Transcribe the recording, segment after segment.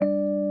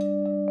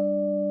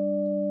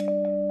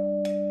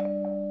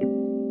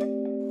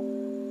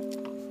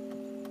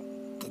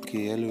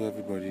Okay, hello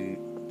everybody.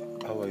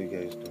 How are you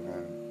guys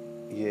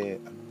doing? Yeah,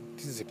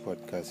 this is a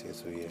podcast here,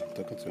 so yeah, I'm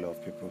talking to a lot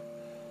of people.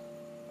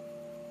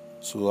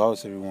 So,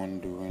 how's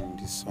everyone doing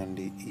this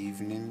Sunday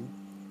evening,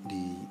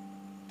 the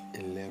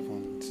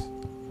 11th?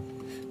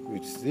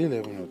 Which is the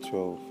 11 or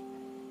 12?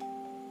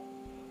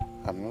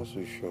 I'm not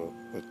so sure,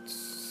 but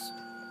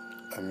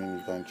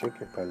you can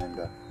check your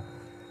calendar.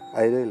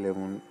 Either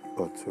 11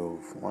 or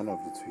 12, one of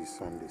the two is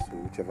Sunday, so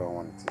whichever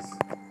one it is.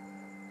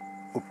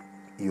 Hope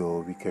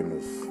your weekend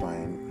was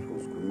fine, it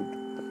was good.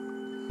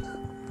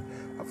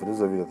 And for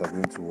those of you that are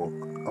going to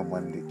work on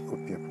Monday,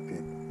 hope you're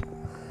prepared.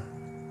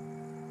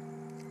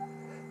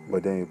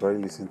 But then you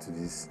probably listen to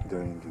this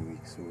during the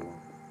week, so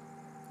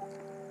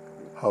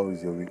how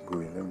is your week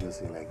going? Let me just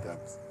say like that.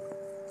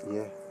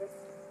 Yeah.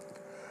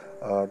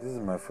 This is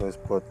my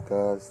first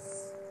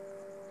podcast.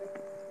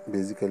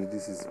 Basically,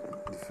 this is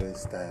the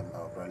first time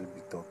I'll probably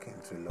be talking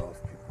to a lot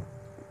of people,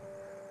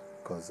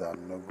 because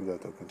I'm not good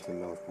at talking to a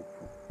lot of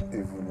people.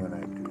 Even when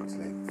I do, it's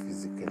like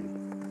physically.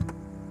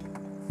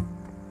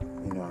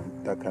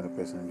 I'm that kind of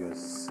person who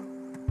just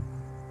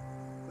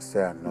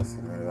stare at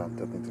nothing whenever I'm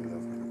talking to a lot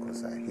of people,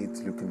 because I hate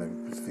looking at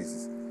people's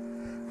faces.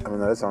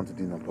 Unless I want to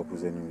do it on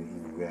purpose anyway,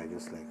 where I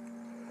just like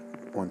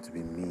want to be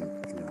mean,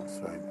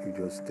 so you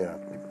just stare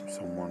at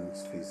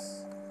someone's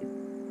face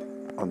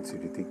until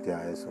they take their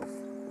eyes off.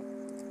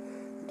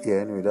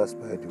 Yeah, anyway, that's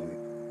by the way.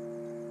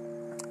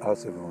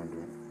 How's everyone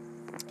doing?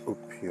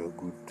 Hope you're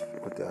good.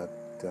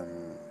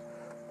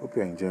 Hope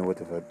you're enjoying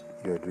whatever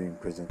you're doing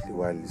presently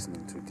while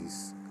listening to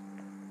this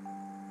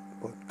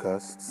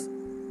podcast.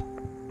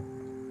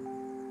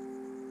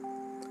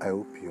 I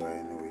hope you are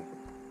anyway.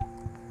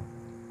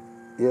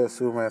 Yeah,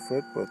 so my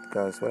first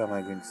podcast, what am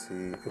I going to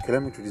say? Okay,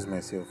 let me introduce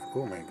myself.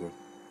 Oh my god.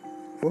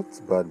 What's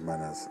bad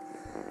manners?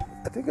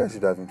 I think I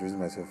should have introduced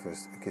myself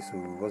first. Okay, so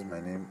what's my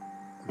name?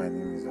 My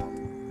name is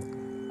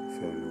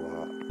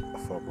Feoluwa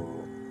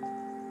Afabo.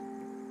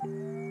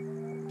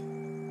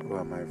 Where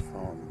am I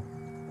from?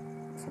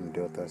 From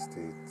Delta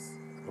State.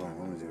 My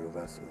home is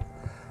Yoruba, so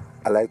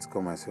I like to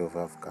call myself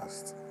half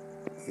caste.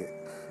 Yeah,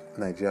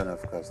 Nigerian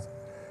half caste.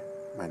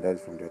 My dad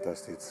is from Delta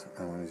State.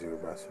 My mom is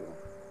Yoruba, so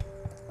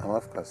I'm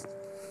half caste.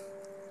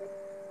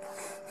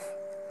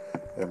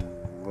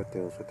 What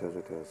else?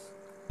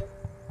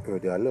 Well,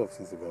 there are a lot of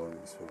things about me,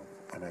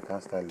 and I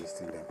can't start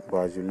listing them. But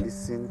as you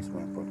listen to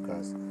my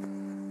podcast,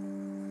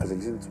 as you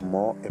listen to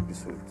more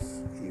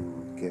episodes, you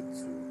will get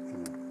to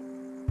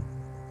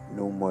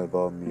know more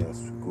about me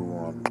as we go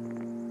on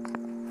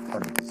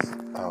this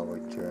our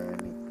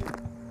journey.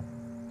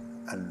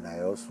 And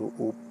I also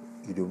hope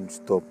you don't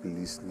stop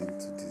listening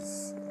to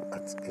this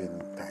at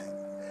any time.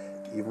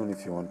 Even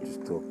if you want to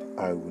stop,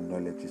 I will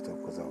not let you stop,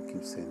 because I'll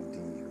keep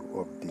sending you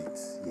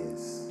updates.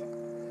 Yes.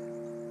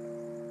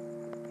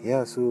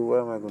 Yeah, so what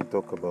am I going to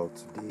talk about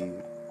today?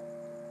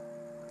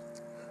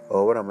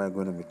 Or what am I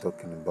going to be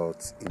talking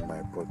about in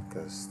my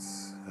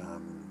podcasts?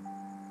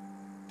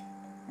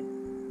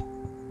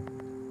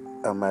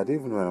 I don't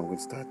even know when I'm going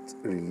to start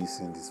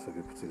releasing this for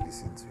people to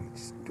listen to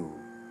it, though.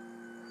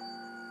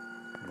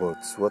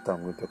 But what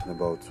I'm going to be talking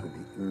about will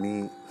be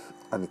me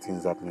and the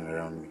things happening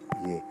around me.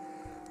 Yeah.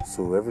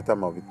 So every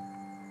time I'll be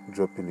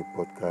dropping a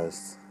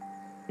podcast,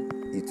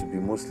 it will be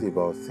mostly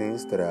about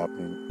things that are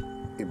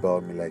happening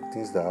about me, like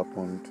things that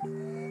happened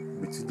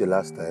between the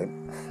last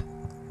time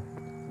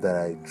that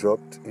I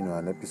dropped,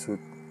 an episode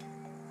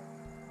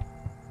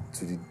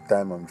to the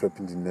time I'm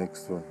dropping the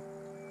next one.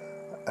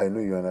 I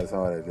know you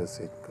understand what I just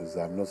said, because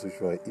I'm not so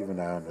sure even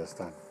I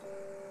understand.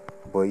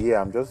 But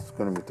yeah, I'm just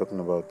going to be talking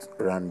about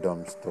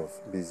random stuff,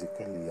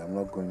 basically. I'm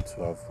not going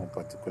to have one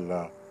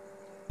particular,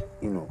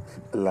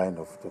 line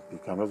of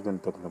topic. I'm just going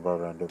to be talking about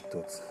random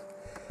thoughts.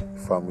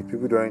 If I'm with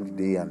people during the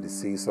day and they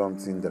say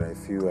something that I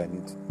feel I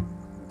need to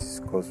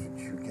discuss with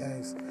you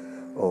guys,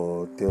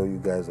 or tell you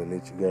guys, or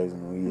let you guys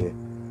know, yeah,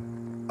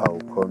 I'll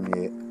come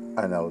here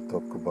and I'll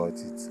talk about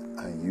it,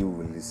 and you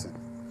will listen.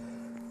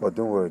 But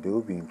don't worry, there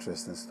will be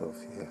interesting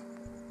stuff here.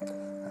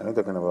 I'm not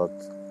talking about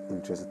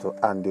interesting stuff,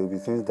 and there will be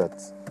things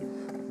that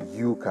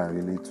you can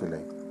relate to,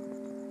 like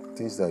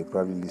things that you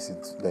probably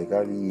listen to, that you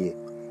probably hear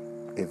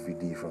every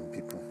day from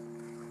people.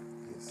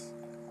 Yes,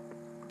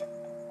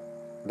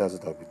 that's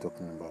what I'll be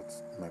talking about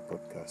in my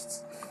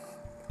podcasts.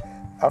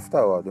 After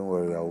a while, don't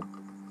worry, I'll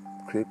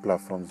create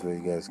platforms where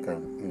you guys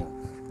can,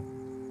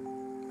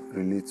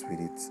 relate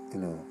with it.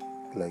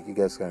 Like you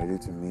guys can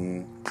relate to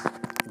me,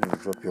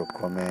 drop your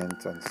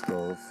comments and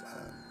stuff,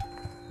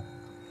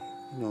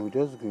 and we're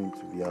just going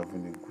to be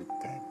having a good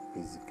time,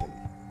 basically.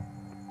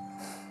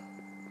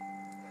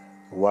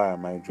 Why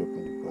am I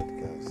dropping the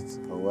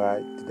podcast? Or why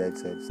did I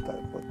decide to start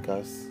a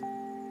podcast?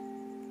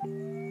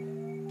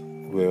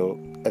 Well,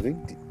 I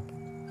think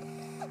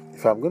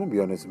if I'm going to be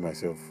honest with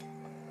myself,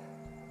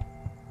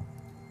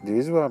 the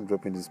reason why I'm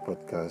dropping this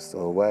podcast,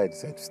 or why I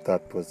decided to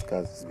start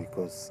podcasts, is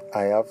because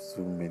I have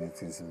so many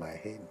things in my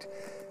head,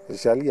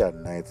 especially at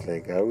night.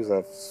 Like, I always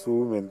have so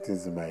many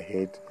things in my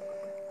head,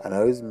 and I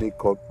always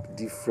make up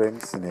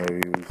different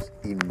scenarios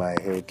in my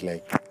head,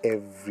 like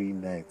every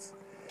night.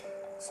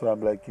 So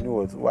I'm like, you know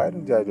what? Why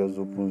don't I just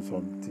open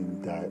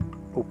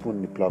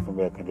the platform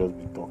where I can just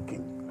be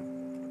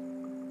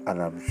talking,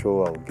 and I'm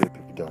sure I'll get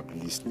people that will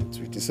be listening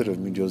to it instead of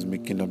me just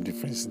making up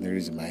different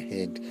scenarios in my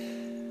head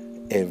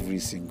every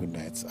single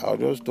night. I'll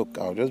just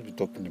be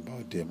talking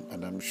about them,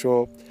 and I'm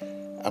sure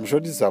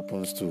this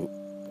happens to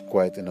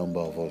quite a number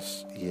of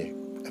us here.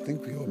 I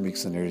think we all make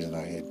scenarios in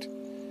our head.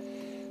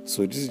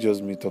 So this is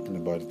just me talking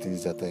about the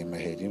things that are in my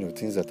head,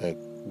 things that I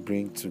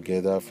bring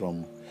together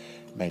from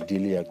my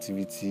daily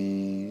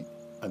activity,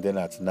 and then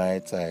at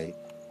night I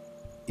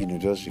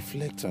just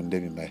reflect on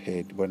them in my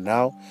head. But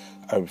now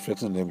I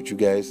reflect on them with you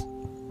guys,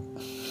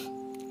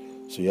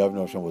 so you have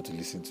no option but to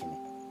listen to me.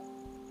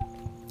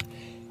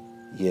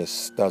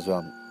 Yes, that's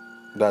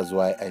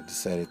why I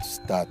decided to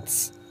start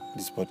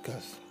this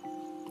podcast.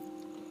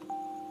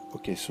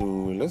 Okay, so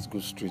let's go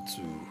straight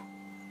to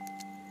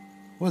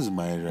what's in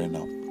my head right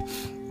now.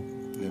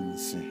 Let me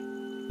see.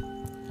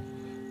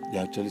 There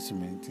are actually so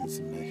many things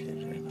in my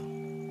head right now.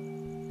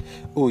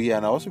 Oh yeah,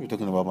 and I'll also be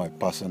talking about my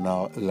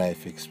personal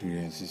life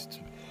experiences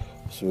too.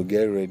 So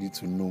get ready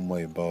to know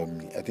more about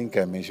me. I think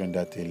I mentioned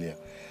that earlier.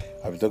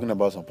 I'll be talking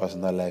about some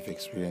personal life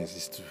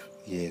experiences too.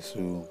 Yeah,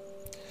 so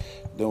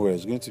don't worry,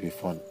 it's going to be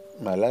fun.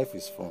 My life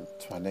is fun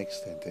to an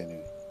extent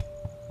anyway.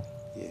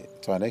 Yeah,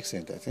 to an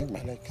extent, I think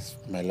my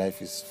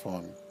life is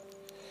fun.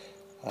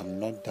 I'm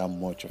not that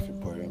much of a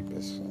boring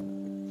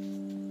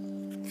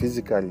person.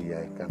 Physically,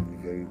 I can be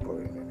very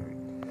boring anyway.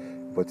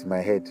 But in my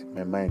head,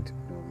 my mind,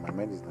 no, my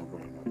mind is not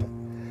boring like that.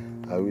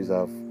 I always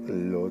have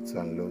lots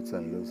and lots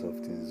and lots of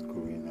things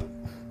going on.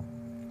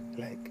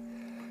 Like,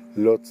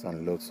 lots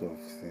and lots of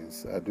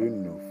things. I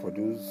don't know, for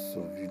those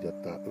of you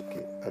that are,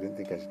 okay, I don't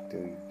think I should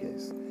tell you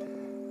guys,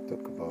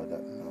 talk about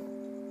that now.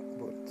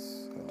 But,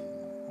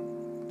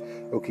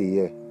 okay,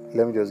 yeah,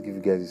 let me just give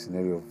you guys a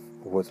scenario of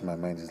what my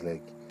mind is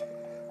like.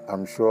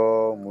 I'm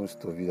sure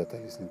most of you that are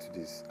listening to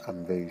this,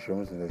 I'm very sure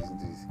most of you that are listening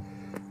to this,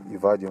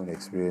 you've had your own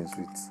experience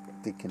with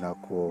taking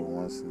alcohol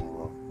once in a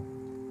while,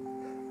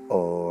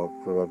 or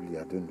probably,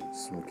 I don't know,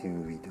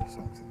 smoking weed or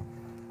something.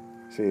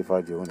 So you've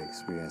had your own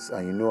experience,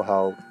 and you know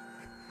how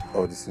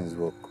all these things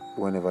work.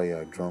 Whenever you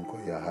are drunk or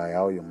you're high,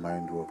 how your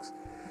mind works.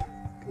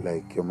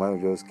 Like, your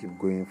mind will just keep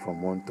going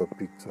from one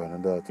topic to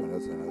another to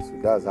another to another. So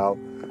that's how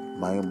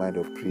my own mind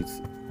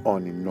operates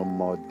on a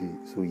normal day.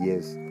 So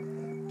yes,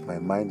 my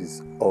mind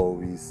is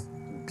always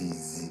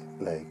busy,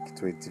 like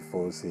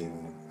 24/7,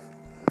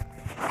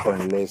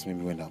 unless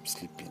maybe when I'm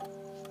sleeping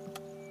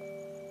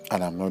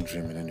and I'm not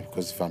dreaming anyway.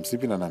 Because if I'm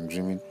sleeping and I'm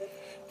dreaming,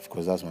 of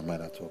course that's my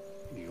mind at work.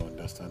 You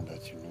understand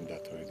that, you know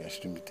that already. I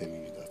shouldn't be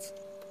telling you that.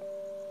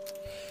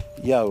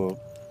 Yeah, well,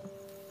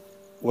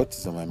 what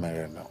is on my mind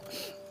right now?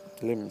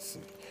 Let me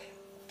see.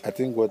 I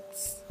think what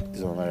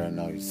is on my mind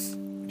right now is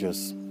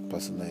just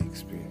personal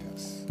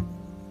experience,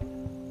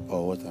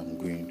 or what I'm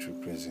going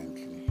through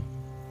presently.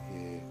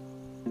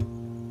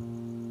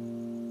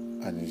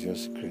 And it's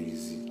just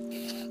crazy,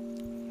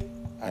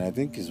 and I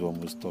think it's what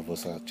most of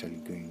us are actually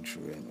going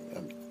through.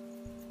 And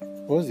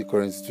what's the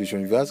current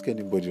situation? If you ask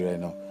anybody right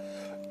now,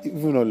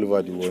 even all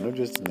over the world, not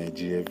just in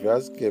Nigeria, if you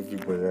ask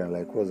everybody right now,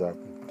 like, what's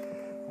happening,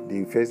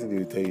 the first thing they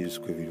will tell you is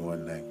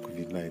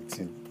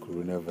COVID-19,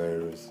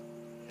 coronavirus.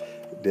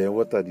 Then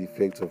what are the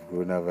effects of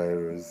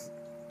coronavirus?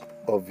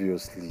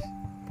 Obviously,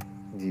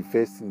 the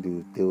first thing they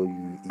will tell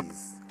you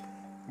is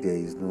there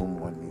is no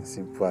money,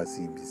 simple as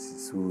ABC.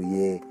 So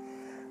yeah,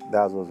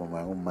 that's what's on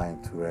my own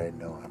mind too right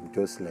now. I'm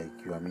just like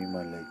you, I'm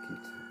human like you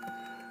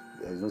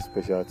too. There is no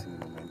special thing in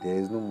my mind. There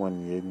is no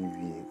money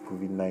anywhere.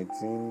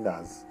 COVID-19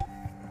 has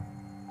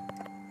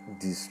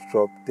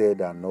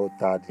disrupted and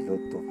altered a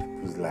lot of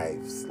people's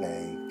lives.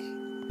 Like,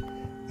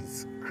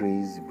 it's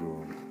crazy,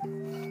 bro.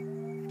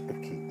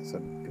 Okay,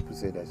 some people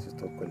said I should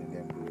stop calling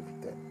them bro every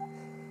time.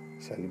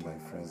 Especially my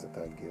friends that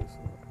are girls.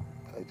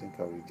 So I think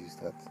I'll reduce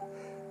that.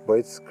 But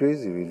it's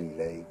crazy, really.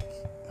 Like,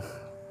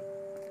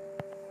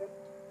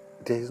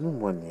 there is no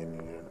money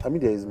anywhere. I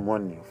mean, there is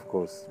money, of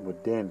course,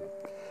 but then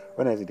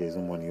when I say there is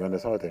no money, you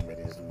understand what I mean?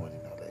 There is no money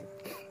now.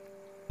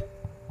 Like,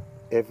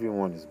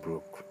 everyone is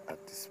broke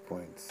at this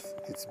point.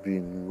 It's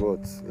been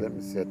what? Let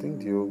me see. I think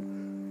the whole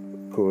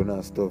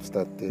Corona stuff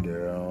started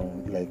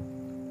around, like,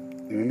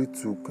 it really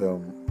took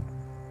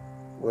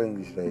what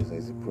English there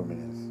is a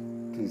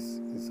prominence. Please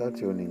insert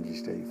your own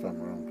English there if I'm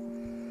wrong.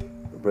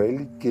 But it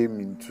really came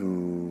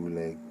into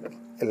like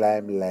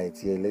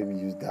limelight. Yeah, let me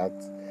use that.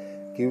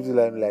 Came to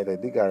limelight, I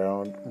think,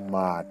 around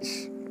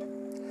March,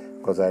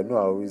 because I know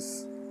I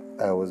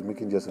was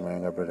making just with my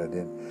younger brother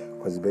then,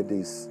 because his birthday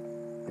is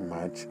in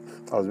March.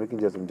 I was making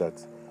just with him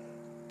that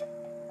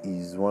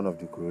he's one of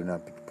the Corona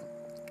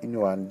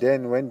people, and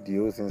then when the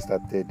whole thing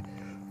started,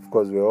 of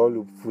course we're all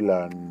hopeful,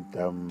 and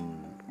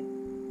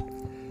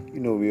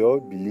we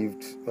all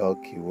believed,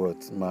 okay,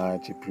 what,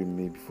 March, April,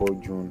 May, before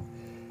June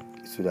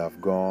it should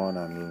have gone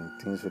and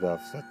things should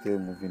have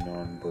started moving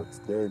on. But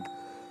then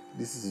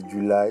this is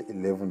July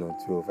 11 or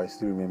 12. I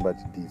still remember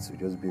the date, so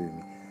just bear with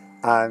me.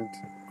 And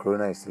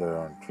Corona is still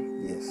around.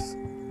 Yes.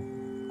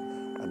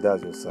 And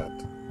that's just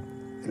sad.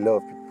 A lot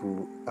of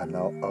people are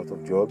now out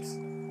of jobs.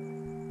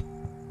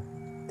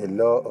 A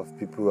lot of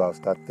people have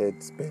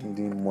started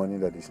spending money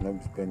that they should not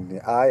be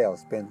spending. I have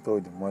spent all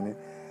the money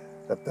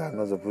that I'm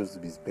not supposed to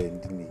be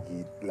spending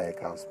again.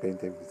 Like I've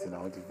spent everything. I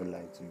won't even lie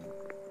to you.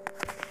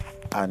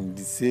 And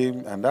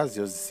that's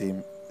just the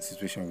same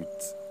situation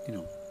with,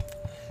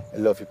 a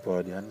lot of people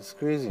out there, and it's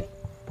crazy.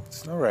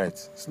 It's not right.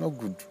 It's not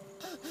good.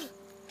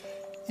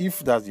 If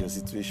that's your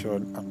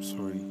situation, I'm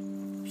sorry.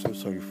 I'm so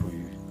sorry for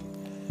you.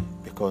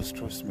 Because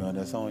trust me, I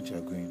understand what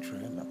you're going through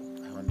right now.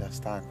 I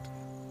understand.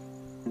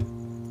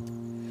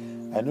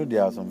 I know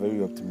there are some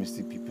very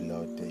optimistic people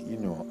out there,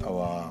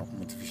 our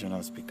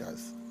motivational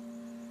speakers.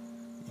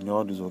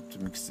 All those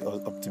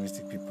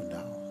optimistic people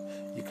now.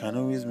 You can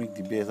always make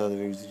the best out of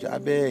every situation. I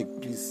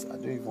beg, please, I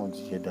don't even want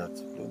to hear that.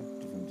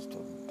 Don't even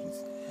disturb me,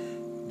 please.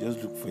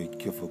 Just look for a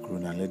cure for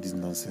corona and let this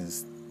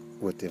nonsense,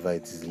 whatever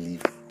it is,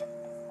 leave.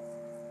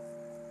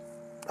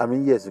 I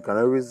mean, yes, you can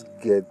always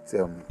get,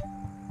 sorry,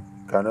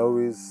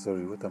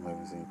 what am I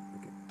even saying?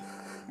 Okay.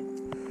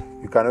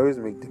 You can always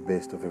make the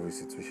best of every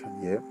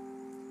situation, yeah?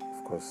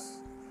 Of course,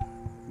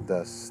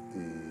 that's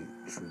the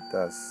truth.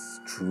 That's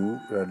true,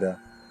 rather.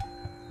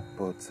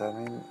 But I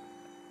mean,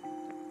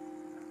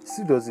 it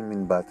still doesn't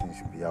mean bad things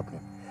should be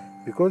happening.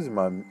 Because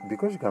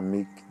you can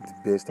make the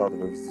best out of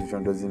every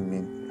situation doesn't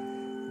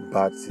mean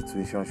bad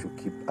situations should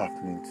keep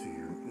happening to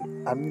you.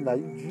 I mean,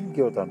 you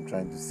get what I'm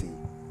trying to say?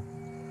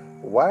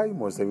 Why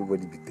must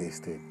everybody be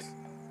tested?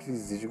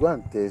 Please, you should go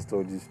and test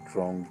all these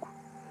strong,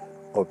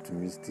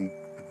 optimistic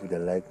people that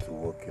like to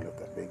work a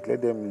lot. I beg,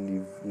 let them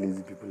leave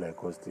lazy people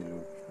like us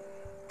alone.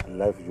 And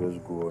life will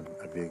just go on.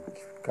 I beg,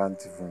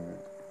 can't even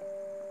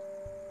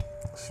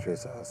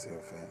stress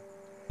ourselves.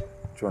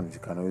 John, you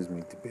can always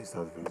make the best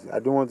out of everything. I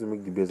don't want to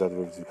make the best out of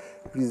everything.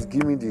 Please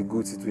give me the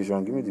good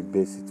situation. Give me the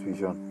best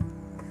situation.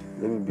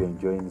 Let me be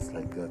enjoying it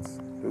like that.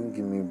 Don't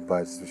give me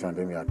bad situation.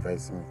 Let me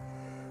advise me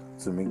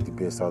to make the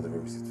best out of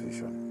every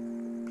situation.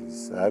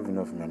 Please, I have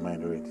enough in my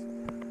mind already.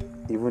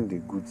 Even the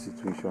good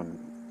situation,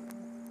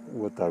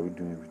 what are we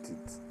doing with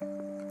it?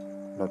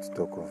 Not to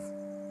talk of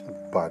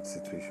bad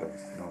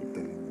situations. Not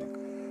telling me.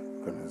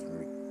 Goodness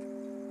me.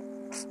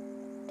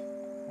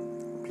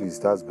 Please,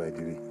 that's by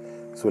the way.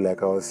 So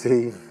like I was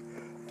saying,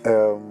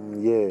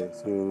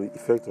 so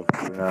effect of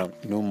corona,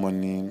 no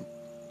money.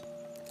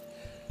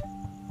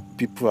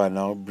 People are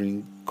now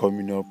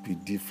coming up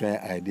with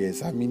different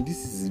ideas. I mean,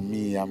 this is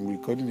me. I'm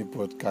recording a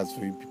podcast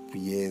for you people.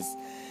 Yes,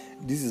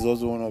 this is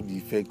also one of the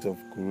effects of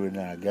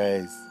corona,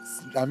 guys.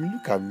 I mean,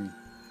 look at me.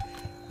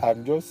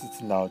 I'm just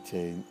sitting out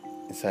here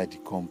inside the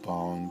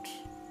compound,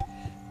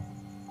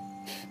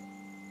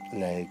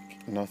 like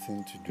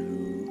nothing to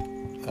do.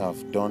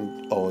 I've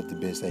done all the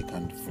best I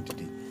can do for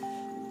today,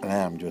 and I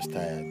am just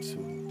tired. So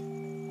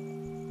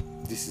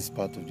this is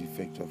part of the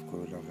effect of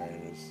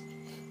coronavirus.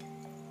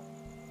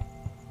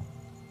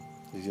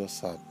 It's just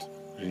sad.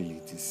 Really,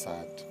 it is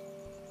sad.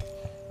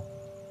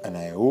 And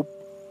I hope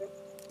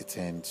it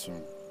ends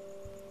soon.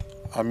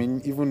 I mean,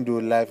 even though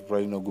life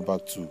probably not go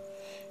back to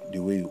the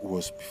way it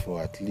was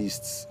before, at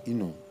least, we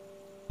know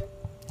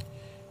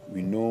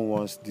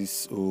once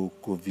this whole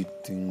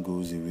COVID thing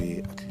goes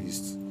away, at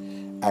least,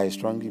 I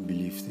strongly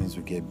believe things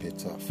will get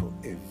better for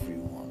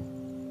everyone.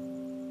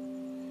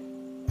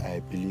 I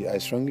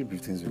strongly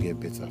believe things will get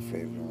better for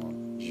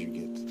everyone. You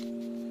get.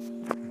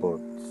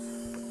 But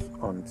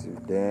until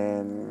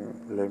then,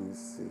 let me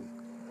see.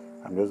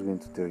 I'm just going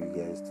to tell you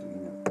guys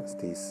to,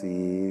 stay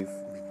safe,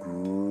 be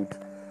good,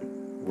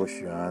 wash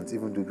your hands,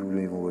 even though people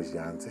don't even wash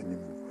their hands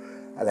anymore.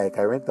 Like,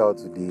 I went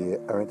around,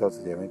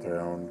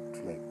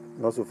 like,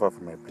 not so far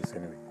from my place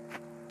anyway.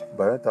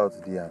 But I went out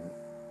today and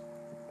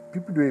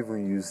people don't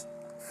even use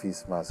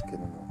face mask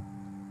anymore.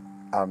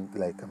 I'm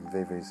very,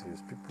 very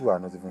serious. People are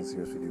not even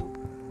serious with the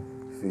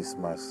face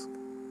mask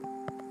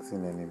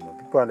thing anymore.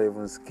 People are not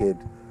even scared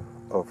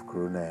of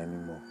corona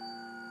anymore.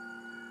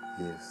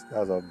 Yes,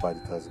 that's how bad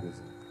it has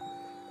gotten.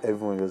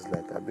 Everyone just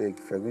like, I beg,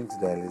 if you're going to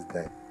die, let's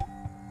die.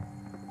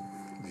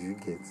 Do you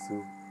get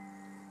so?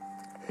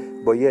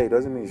 But yeah, it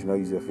doesn't mean you should not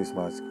use your face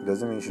mask. It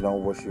doesn't mean you should not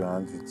wash your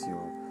hands with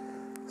your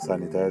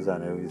sanitizer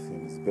and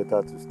everything. It's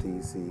better to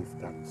stay safe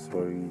than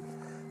sorry,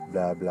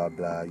 blah blah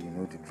blah. You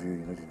know the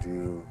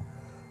drill.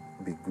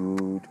 Be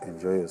good,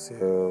 enjoy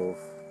yourself.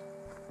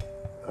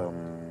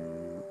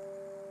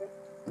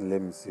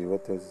 Let me see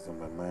what else is on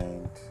my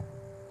mind.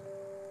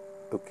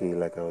 Okay,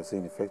 like I was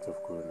saying, effect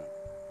of corona.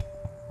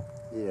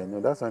 Yeah, no,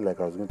 that sounded like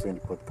I was going to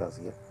end the podcast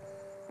here.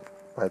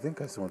 But I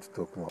think I still want to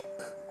talk more.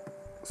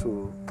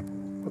 So,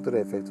 what are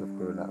the effects of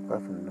corona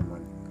apart from no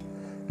money?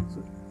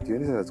 So, the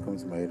only thing that's coming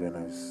to my head right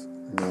now is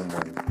no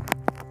money.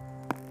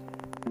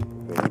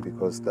 Maybe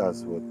because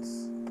that's what,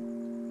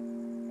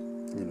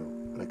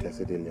 like I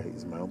said earlier,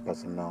 is my own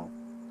personal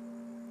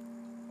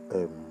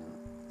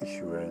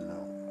issue right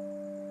now.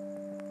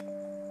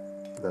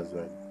 That's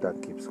why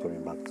that keeps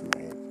coming back to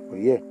my head. But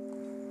yeah,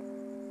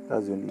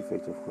 that's the only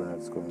effect of corona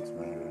that's coming to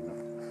my head right now.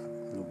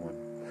 No money.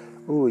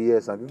 Oh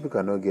yes, some people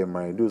cannot get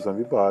married. Though some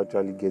people are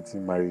actually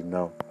getting married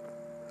now.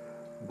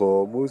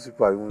 But most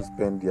people are even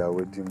spend their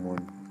wedding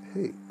money.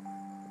 Hey,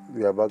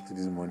 we are back to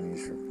this money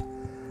issue.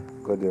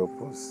 God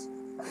help us.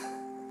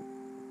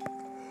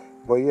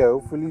 But yeah,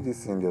 hopefully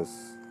this thing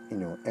just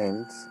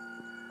ends,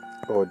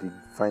 or they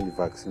find the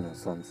vaccine or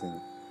something,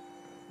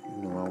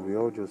 and we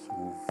all just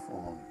move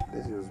on.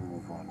 Let's just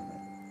move on,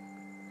 man.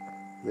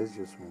 Let's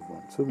just move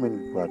on. So many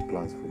people had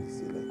plans for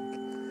this year.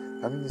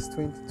 Like, I mean, it's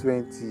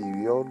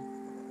 2020. We all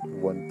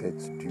wanted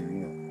to do,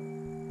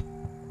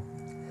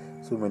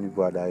 So many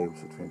people had high hopes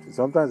for 2020.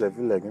 Sometimes I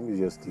feel like maybe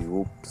just the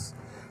hopes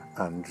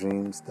and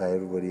dreams that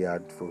everybody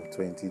had for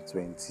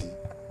 2020,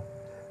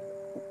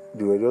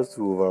 they were just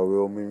too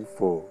overwhelming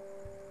for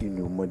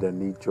Mother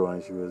Nature,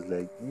 and she was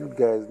like, "You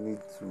guys need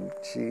to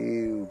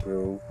chill,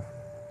 bro.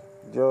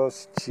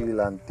 Just chill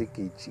and take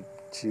a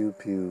chill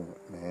pill,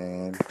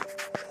 man."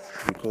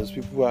 Because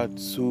people had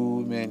so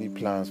many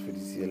plans for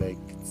this year, like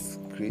it's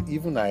great.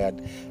 Even I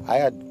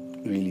had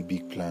really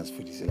big plans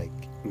for this year,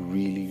 like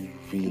really,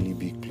 really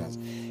big plans.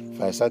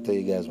 If I start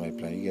telling you guys my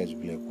plan, you guys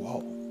will be like,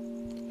 "Wow,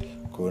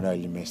 Corona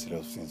really messed a lot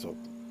of things up."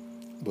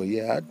 But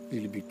yeah, I had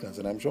really big plans,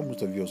 and I'm sure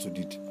most of you also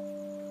did.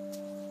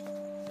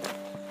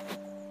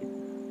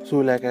 So,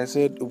 like I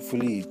said,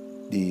 hopefully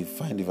they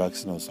find the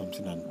vaccine or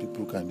something, and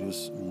people can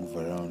just move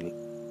around,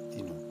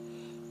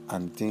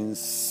 and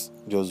things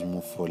just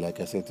move forward. Like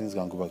I said, things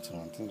can go back to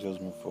normal. Things just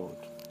move forward.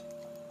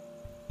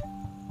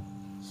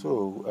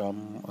 So,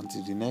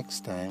 until the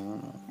next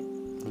time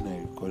when I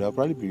record, I'll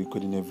probably be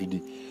recording every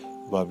day,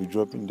 but I'll be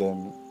dropping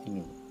them,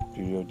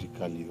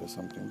 periodically or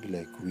something, be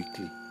like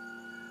weekly.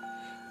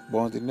 But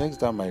on the next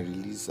time I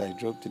release, I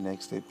drop the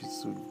next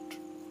episode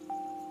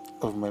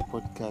of my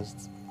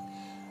podcast.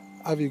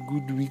 Have a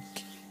good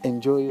week.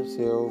 Enjoy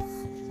yourself,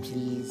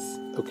 please.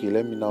 Okay,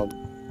 let me now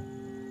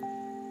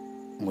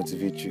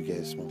motivate you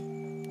guys more.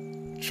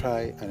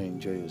 Try and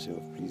enjoy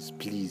yourself,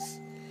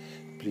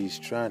 please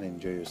try and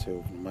enjoy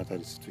yourself no matter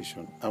the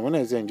situation. And when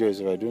I say enjoy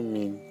yourself, I don't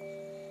mean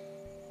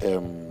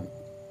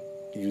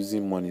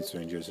using money to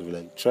enjoy yourself.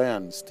 Like, try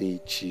and stay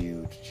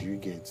chilled. You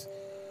get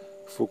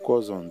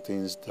focus on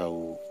things that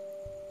will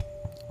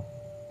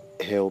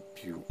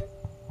help you.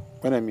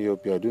 When I mean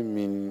help you, I don't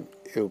mean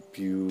help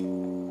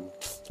you.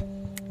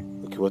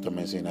 Okay, what am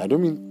I saying? I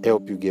don't mean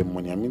help you get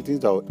money. I mean things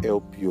that will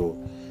help your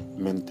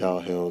mental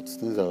health,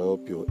 things that will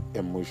help your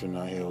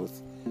emotional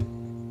health.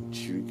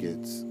 You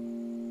get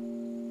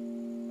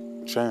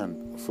try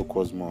and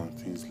focus more on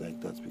things like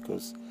that,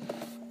 because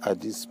at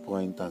this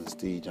point and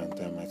stage and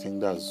time, I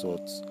think that's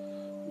what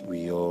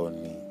we all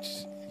need.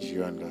 Do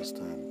you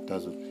understand?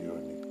 That's what we all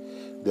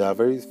need. There are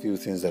very few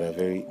things that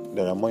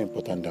are more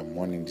important than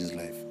money in this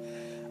life.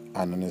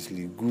 And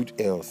honestly, good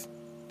health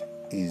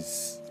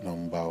is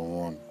number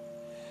one.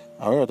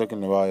 And when we're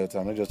talking about health,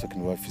 I'm not just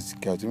talking about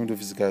physical health, even though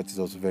physical health is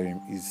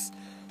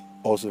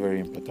also very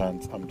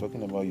important. I'm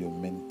talking about your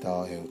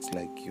mental health,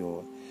 like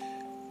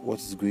what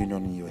is going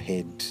on in your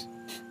head.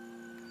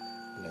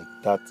 Like,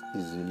 that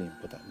is really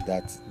important.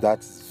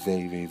 That's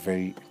very, very,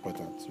 very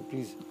important. So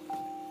please,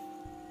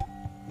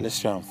 let's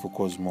try and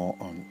focus more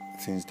on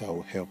things that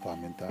will help our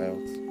mental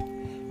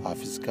health, our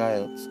physical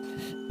health.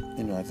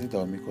 I think that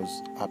will make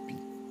us happy.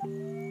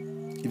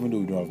 Even though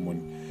we don't have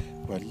money,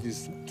 but at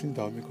least things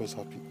that will make us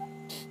happy.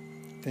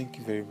 Thank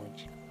you very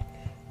much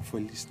for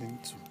listening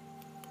to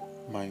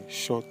my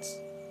short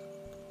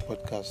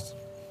podcast.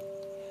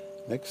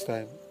 Next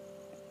time,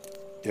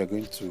 I'm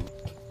going to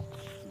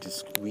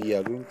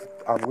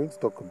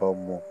talk about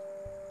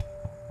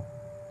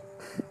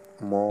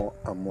more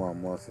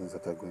and more things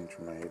that are going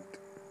through my head.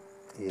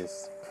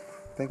 Yes,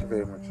 thank you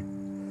very much,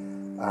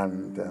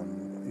 and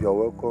you're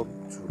welcome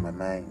to my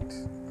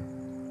mind.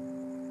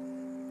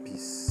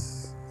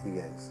 Peace, you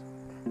guys.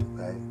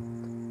 Bye.